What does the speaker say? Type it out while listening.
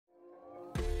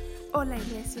Hola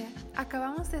Iglesia,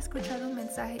 acabamos de escuchar un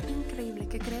mensaje increíble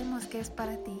que creemos que es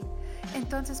para ti.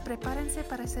 Entonces prepárense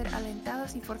para ser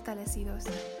alentados y fortalecidos.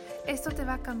 Esto te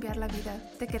va a cambiar la vida,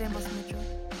 te queremos mucho.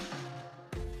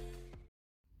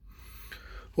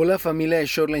 Hola familia de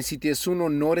Shoreline City, es un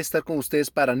honor estar con ustedes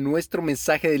para nuestro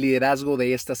mensaje de liderazgo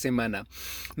de esta semana.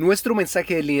 Nuestro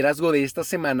mensaje de liderazgo de esta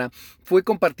semana fue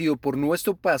compartido por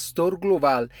nuestro pastor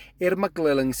global, Ed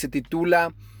McClellan, y se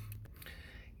titula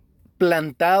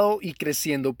Plantado y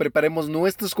creciendo. Preparemos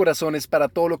nuestros corazones para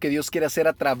todo lo que Dios quiere hacer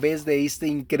a través de este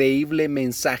increíble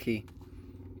mensaje.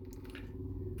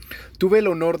 Tuve el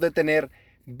honor de tener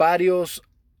varios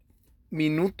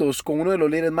minutos con uno de los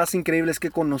líderes más increíbles que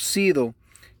he conocido.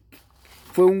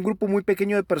 Fue un grupo muy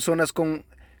pequeño de personas con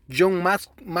John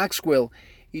Maxwell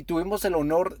y tuvimos el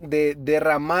honor de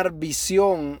derramar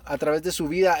visión a través de su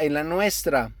vida en la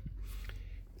nuestra.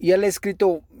 Y él ha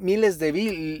escrito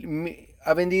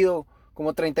ha vendido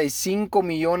como 35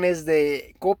 millones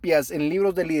de copias en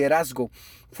libros de liderazgo.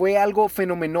 Fue algo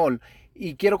fenomenal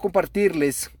y quiero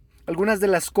compartirles algunas de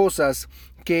las cosas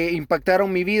que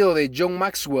impactaron mi vida de John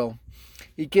Maxwell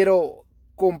y quiero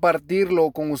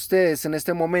compartirlo con ustedes en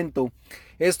este momento.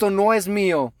 Esto no es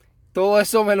mío, todo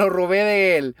eso me lo robé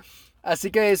de él.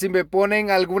 Así que si me ponen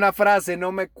alguna frase,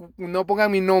 no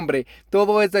pongan mi nombre.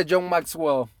 Todo es de John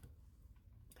Maxwell.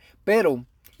 Pero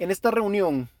en esta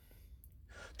reunión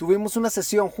tuvimos una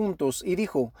sesión juntos y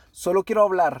dijo, solo quiero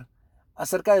hablar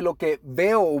acerca de lo que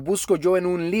veo o busco yo en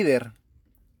un líder.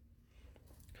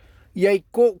 Y hay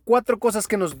 4 cosas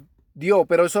que nos dio,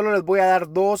 pero solo les voy a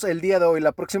dar 2 el día de hoy.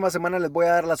 La próxima semana les voy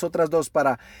a dar las otras 2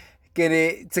 para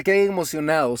que se queden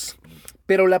emocionados.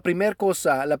 Pero la primera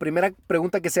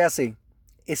pregunta que se hace,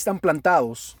 ¿están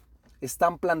plantados?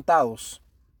 ¿Están plantados?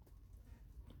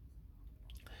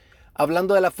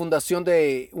 Hablando de la fundación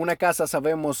de una casa,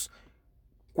 sabemos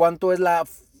cuánto es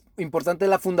importante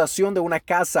la fundación de una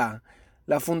casa,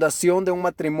 la fundación de un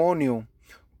matrimonio,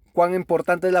 cuán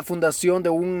importante es la fundación de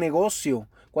un negocio,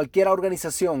 cualquier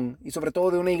organización y sobre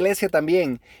todo de una iglesia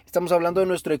también. Estamos hablando de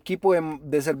nuestro equipo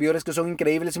de servidores que son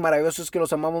increíbles y maravillosos, que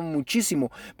los amamos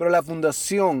muchísimo, pero la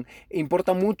fundación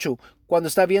importa mucho. Cuando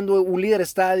está viendo un líder,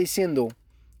 está diciendo,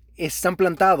 están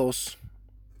plantados,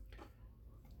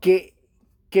 que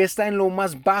está en lo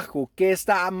más bajo, que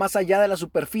está más allá de la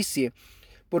superficie,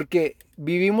 porque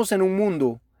vivimos en un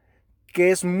mundo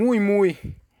que es muy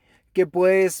que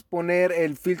puedes poner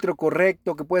el filtro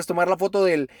correcto, que puedes tomar la foto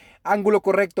del ángulo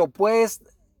correcto, puedes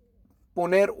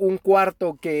poner un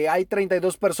cuarto que hay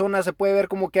 32 personas, se puede ver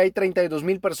como que hay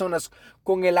 32,000 personas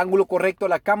con el ángulo correcto,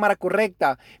 la cámara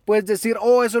correcta. Puedes decir,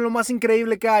 oh, eso es lo más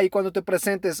increíble que hay. Cuando te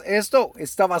presentes, esto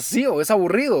está vacío, es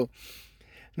aburrido.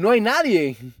 No hay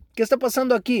nadie. ¿Qué está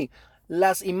pasando aquí?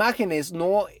 Las imágenes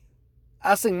no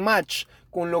hacen match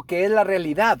con lo que es la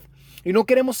realidad. Y no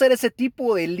queremos ser ese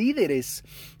tipo de líderes.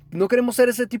 No queremos ser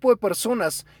ese tipo de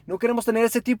personas. No queremos tener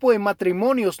ese tipo de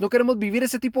matrimonios. No queremos vivir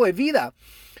ese tipo de vida.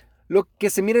 Lo que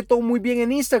se mire todo muy bien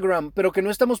en Instagram, pero que no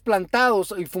estamos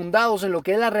plantados y fundados en lo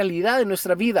que es la realidad de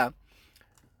nuestra vida.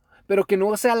 Pero que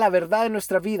no sea la verdad de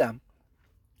nuestra vida.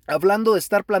 Hablando de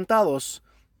estar plantados,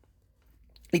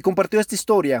 y compartió esta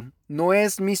historia. No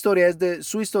es mi historia, es de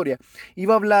su historia.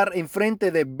 Iba a hablar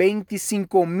enfrente de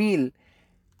 25,000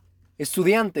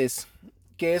 estudiantes,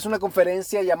 que es una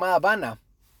conferencia llamada Habana.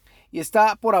 Y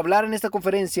está por hablar en esta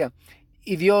conferencia.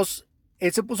 Y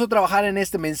él se puso a trabajar en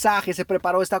este mensaje, se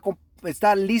preparó,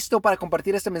 está listo para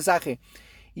compartir este mensaje.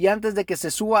 Y antes de que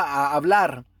se suba a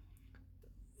hablar,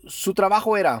 su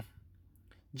trabajo era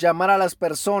llamar a las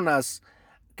personas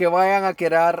que vayan a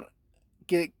querer,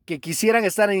 que quisieran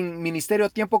estar en ministerio a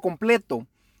tiempo completo,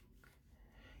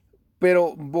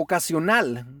 pero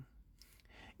vocacional.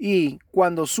 Y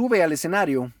cuando sube al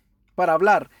escenario para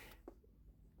hablar,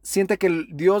 siente que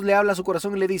Dios le habla a su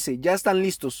corazón y le dice, ya están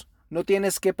listos, no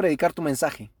tienes que predicar tu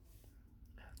mensaje.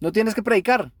 No tienes que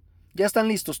predicar, ya están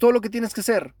listos. Todo lo que tienes que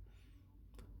hacer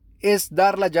es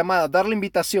dar la llamada, dar la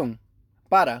invitación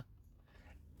para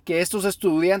que estos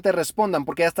estudiantes respondan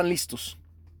porque ya están listos.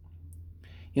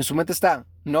 Y en su mente está,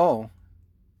 no,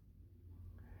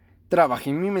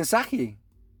 trabajé en mi mensaje.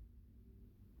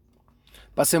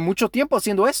 Pasé mucho tiempo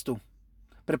haciendo esto,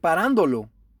 preparándolo.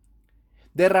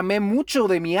 Derramé mucho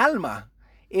de mi alma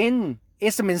en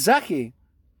ese mensaje.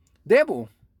 Debo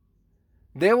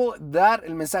dar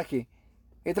el mensaje.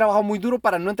 He trabajado muy duro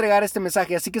para no entregar este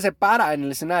mensaje, así que se para en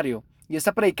el escenario y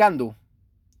está predicando.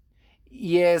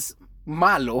 Y es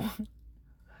malo.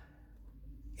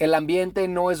 El ambiente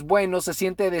no es bueno, se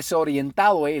siente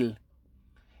desorientado él.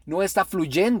 No está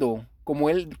fluyendo como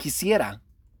él quisiera.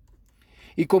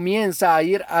 Y comienza a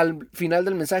ir al final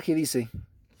del mensaje y dice,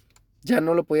 Ya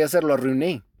no lo podía hacer, lo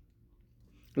arruiné.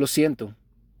 Lo siento.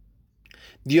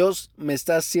 Dios me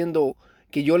está haciendo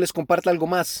que yo les comparta algo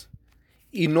más.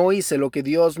 Y no hice lo que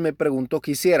Dios me preguntó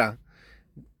que hiciera.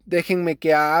 Déjenme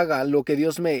que haga lo que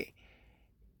Dios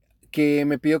que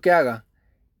me pidió que haga.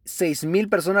 6,000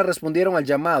 personas respondieron al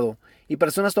llamado. Y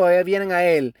personas todavía vienen a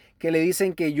él que le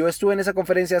dicen que yo estuve en esa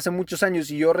conferencia hace muchos años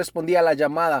y yo respondí a la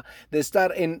llamada de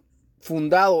estar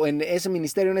fundado en ese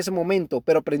ministerio en ese momento,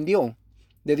 pero aprendió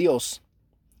de Dios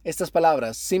estas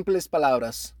palabras, simples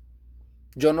palabras.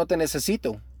 Yo no te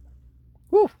necesito.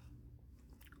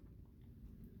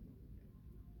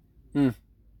 Mm,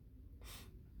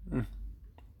 mm.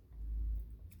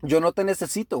 Yo no te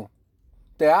necesito.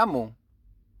 Te amo.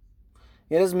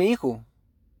 Eres mi hijo,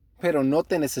 pero no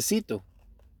te necesito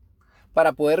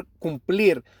para poder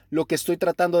cumplir lo que estoy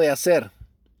tratando de hacer.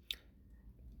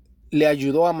 Le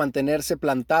ayudó a mantenerse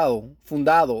plantado,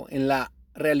 fundado en la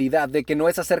realidad de que no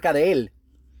es acerca de él.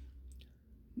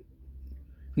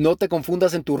 No te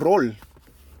confundas en tu rol.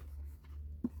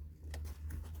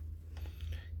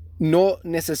 No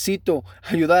necesito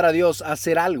ayudar a Dios a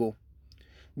hacer algo.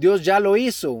 Dios ya lo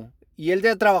hizo y Él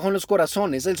ya trabajó en los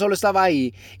corazones. Él solo estaba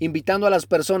ahí invitando a las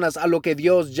personas a lo que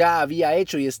Dios ya había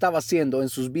hecho y estaba haciendo en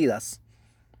sus vidas.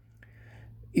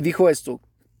 Y dijo esto,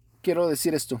 quiero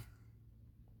decir esto.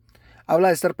 Habla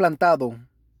de estar plantado.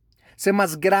 Sé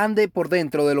más grande por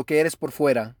dentro de lo que eres por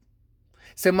fuera.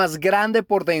 Sé más grande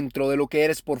por dentro de lo que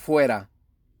eres por fuera.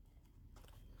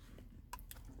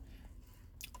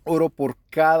 Oro por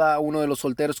cada uno de los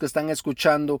solteros que están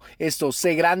escuchando esto.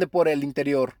 Sé grande por el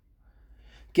interior.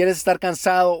 ¿Quieres estar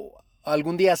cansado?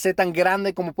 Algún día sé tan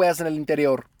grande como puedas en el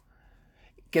interior.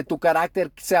 Que tu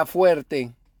carácter sea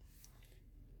fuerte.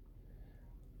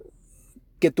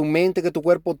 Que tu mente, que tu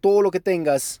cuerpo, todo lo que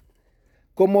tengas.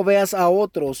 Cómo veas a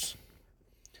otros.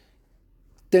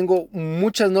 Tengo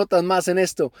muchas notas más en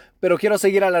esto, pero quiero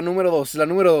seguir a la número 2. La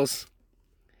número 2.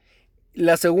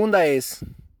 La segunda es,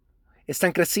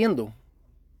 están creciendo.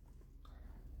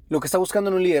 Lo que está buscando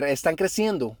en un líder, están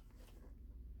creciendo.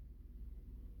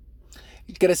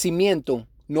 El crecimiento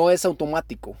no es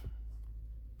automático.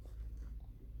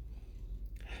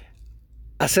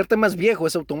 Hacerte más viejo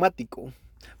es automático,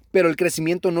 pero el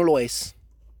crecimiento no lo es.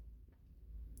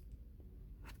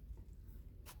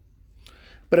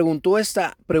 Preguntó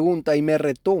esta pregunta y me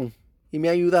retó y me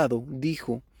ha ayudado.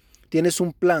 Dijo, tienes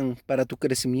un plan para tu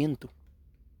crecimiento.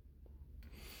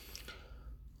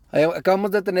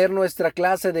 Acabamos de tener nuestra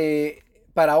clase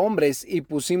para hombres y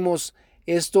pusimos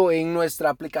esto en nuestra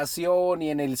aplicación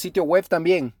y en el sitio web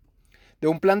también, de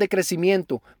un plan de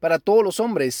crecimiento para todos los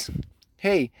hombres.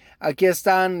 Hey, aquí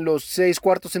están los 6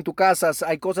 cuartos en tu casa.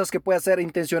 Hay cosas que puedes hacer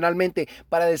intencionalmente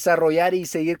para desarrollar y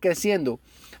seguir creciendo.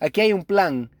 Aquí hay un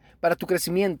plan para tu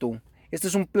crecimiento. Este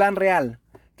es un plan real.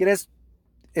 ¿Quieres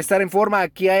estar en forma?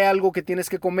 Aquí hay algo que tienes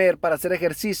que comer para hacer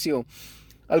ejercicio.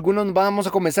 Algunos vamos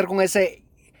a comenzar con ese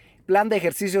plan de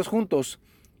ejercicios juntos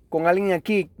con alguien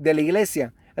aquí de la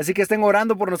iglesia. Así que estén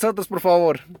orando por nosotros, por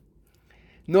favor.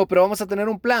 No, pero vamos a tener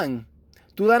un plan.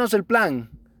 Tú danos el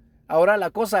plan. Ahora la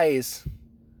cosa es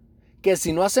que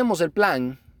si no hacemos el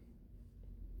plan,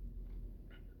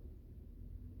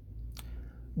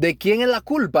 ¿de quién es la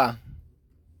culpa?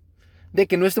 De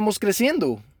que no estemos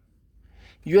creciendo.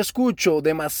 Yo escucho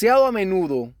demasiado a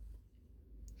menudo,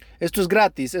 esto es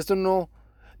gratis, esto no,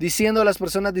 diciendo a las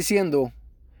personas diciendo,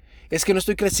 es que no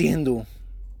estoy creciendo.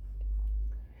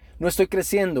 No estoy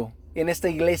creciendo en esta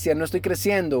iglesia, no estoy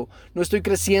creciendo.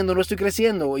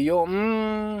 Y yo,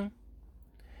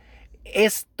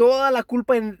 ¿es toda la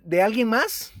culpa de alguien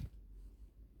más?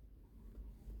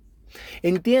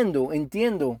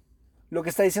 Entiendo lo que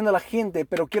está diciendo la gente,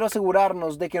 pero quiero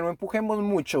asegurarnos de que no empujemos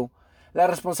mucho la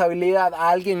responsabilidad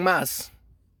a alguien más.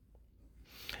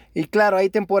 Y claro, hay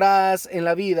temporadas en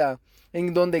la vida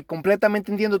en donde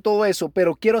completamente entiendo todo eso,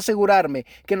 pero quiero asegurarme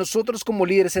que nosotros como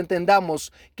líderes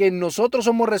entendamos que nosotros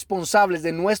somos responsables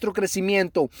de nuestro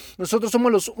crecimiento. Nosotros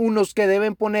somos los unos que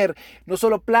deben poner no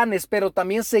solo planes, pero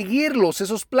también seguirlos,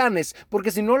 esos planes,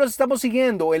 porque si no los estamos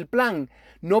siguiendo, el plan,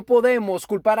 no podemos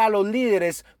culpar a los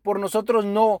líderes por nosotros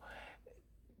no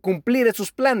cumplir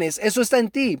esos planes. Eso está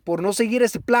en ti, por no seguir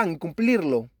ese plan,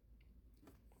 cumplirlo.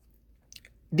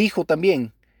 Dijo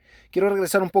también, quiero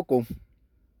regresar un poco.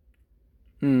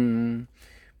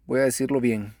 Voy a decirlo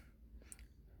bien.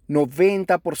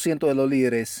 90% de los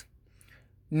líderes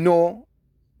no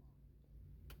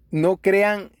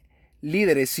crean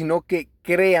líderes, sino que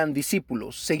crean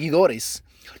discípulos, seguidores.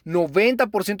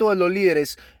 90% de los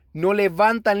líderes no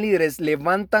levantan líderes,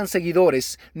 levantan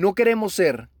seguidores. No queremos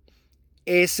ser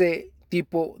ese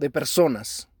tipo de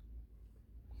personas.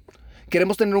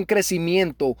 Queremos tener un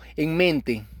crecimiento en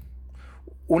mente,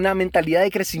 una mentalidad de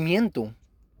crecimiento.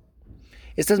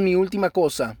 Esta es mi última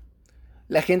cosa.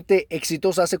 La gente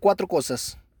exitosa hace 4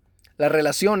 cosas. Las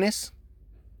relaciones,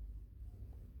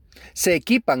 se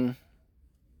equipan,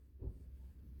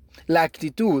 la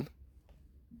actitud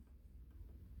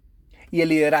y el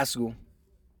liderazgo.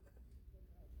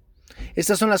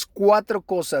 Estas son las 4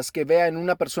 cosas que vea en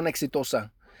una persona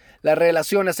exitosa. Las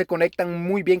relaciones se conectan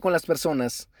muy bien con las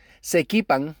personas. Se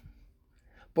equipan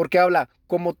porque habla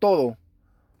como todo.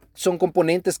 Son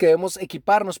componentes que debemos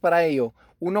equiparnos para ello.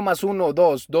 1 más 1,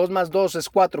 2. 2 más 2 es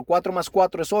 4. 4 más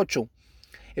 4 es 8.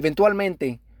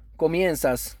 Eventualmente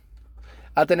comienzas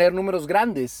a tener números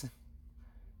grandes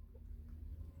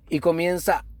y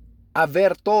comienza a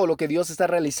ver todo lo que Dios está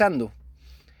realizando.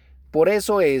 Por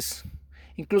eso es,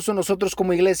 incluso nosotros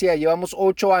como iglesia llevamos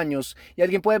 8 años y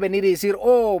alguien puede venir y decir,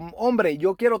 oh hombre,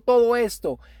 yo quiero todo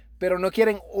esto, pero no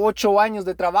quieren 8 años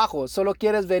de trabajo, solo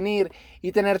quieres venir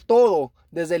y tener todo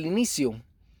desde el inicio.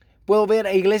 Puedo ver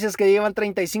a iglesias que llevan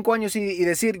 35 años y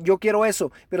decir, yo quiero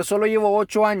eso, pero solo llevo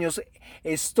 8 años.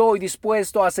 Estoy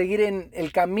dispuesto a seguir en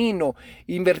el camino,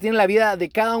 invertir en la vida de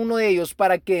cada uno de ellos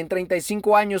para que en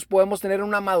 35 años podamos tener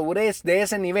una madurez de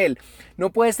ese nivel.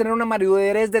 No puedes tener una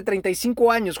madurez de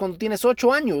 35 años cuando tienes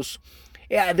 8 años.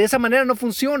 De esa manera no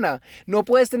funciona. No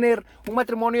puedes tener un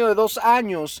matrimonio de 2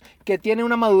 años que tiene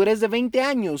una madurez de 20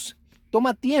 años.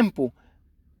 Toma tiempo.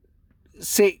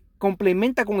 Se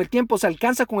complementa con el tiempo, se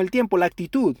alcanza con el tiempo, la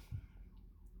actitud.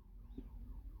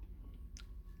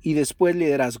 Y después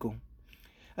liderazgo.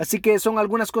 Así que son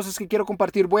algunas cosas que quiero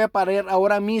compartir. Voy a parar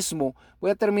ahora mismo.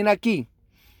 Voy a terminar aquí.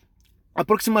 La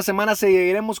próxima semana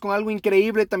seguiremos con algo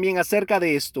increíble también acerca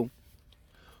de esto.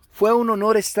 Fue un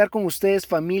honor estar con ustedes,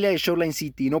 familia de Shoreline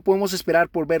City. No podemos esperar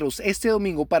por verlos este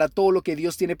domingo para todo lo que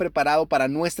Dios tiene preparado para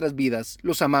nuestras vidas.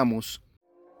 Los amamos.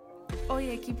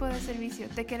 Oye, equipo de servicio,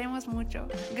 te queremos mucho.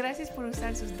 Gracias por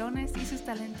usar sus dones y sus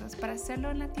talentos para hacerlo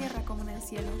en la tierra como en el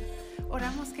cielo.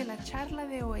 Oramos que la charla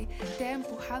de hoy te ha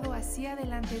empujado hacia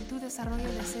adelante en tu desarrollo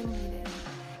de ser un líder.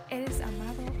 Eres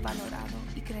amado, valorado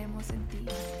y creemos en ti.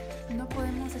 No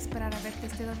podemos esperar a verte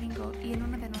este domingo y en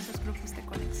uno de nuestros grupos de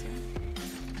conexión.